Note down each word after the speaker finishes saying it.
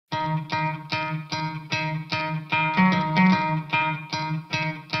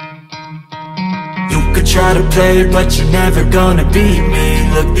try to play, but you're never gonna beat me.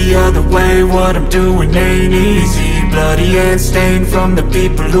 Look the other way, what I'm doing ain't easy. Bloody hands stained from the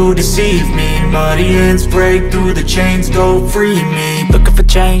people who deceive me. Muddy hands break through the chains, go free me. Looking for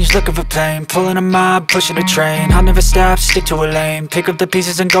change, looking for pain, pulling a mob, pushing a train. I'll never stop, stick to a lane, pick up the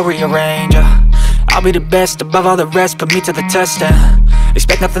pieces and go rearrange. I'll be the best above all the rest, put me to the test and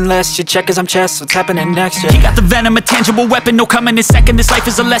expect nothing less, your check is I'm chess, what's happening next, yeah. He got the venom, a tangible weapon, no coming in second. This life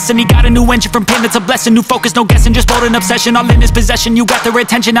is a lesson, he got a new engine from pain, that's a blessing. New focus, no guessing, just bold and obsession, all in his possession. You got their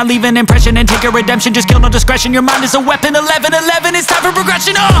attention, I'll leave an impression and take a redemption. Just kill, no discretion, your mind is a weapon. 11-11, it's time for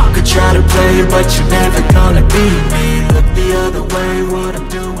progression, You could try to play, but you're never gonna beat me. Look the other way, what I'm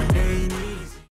doing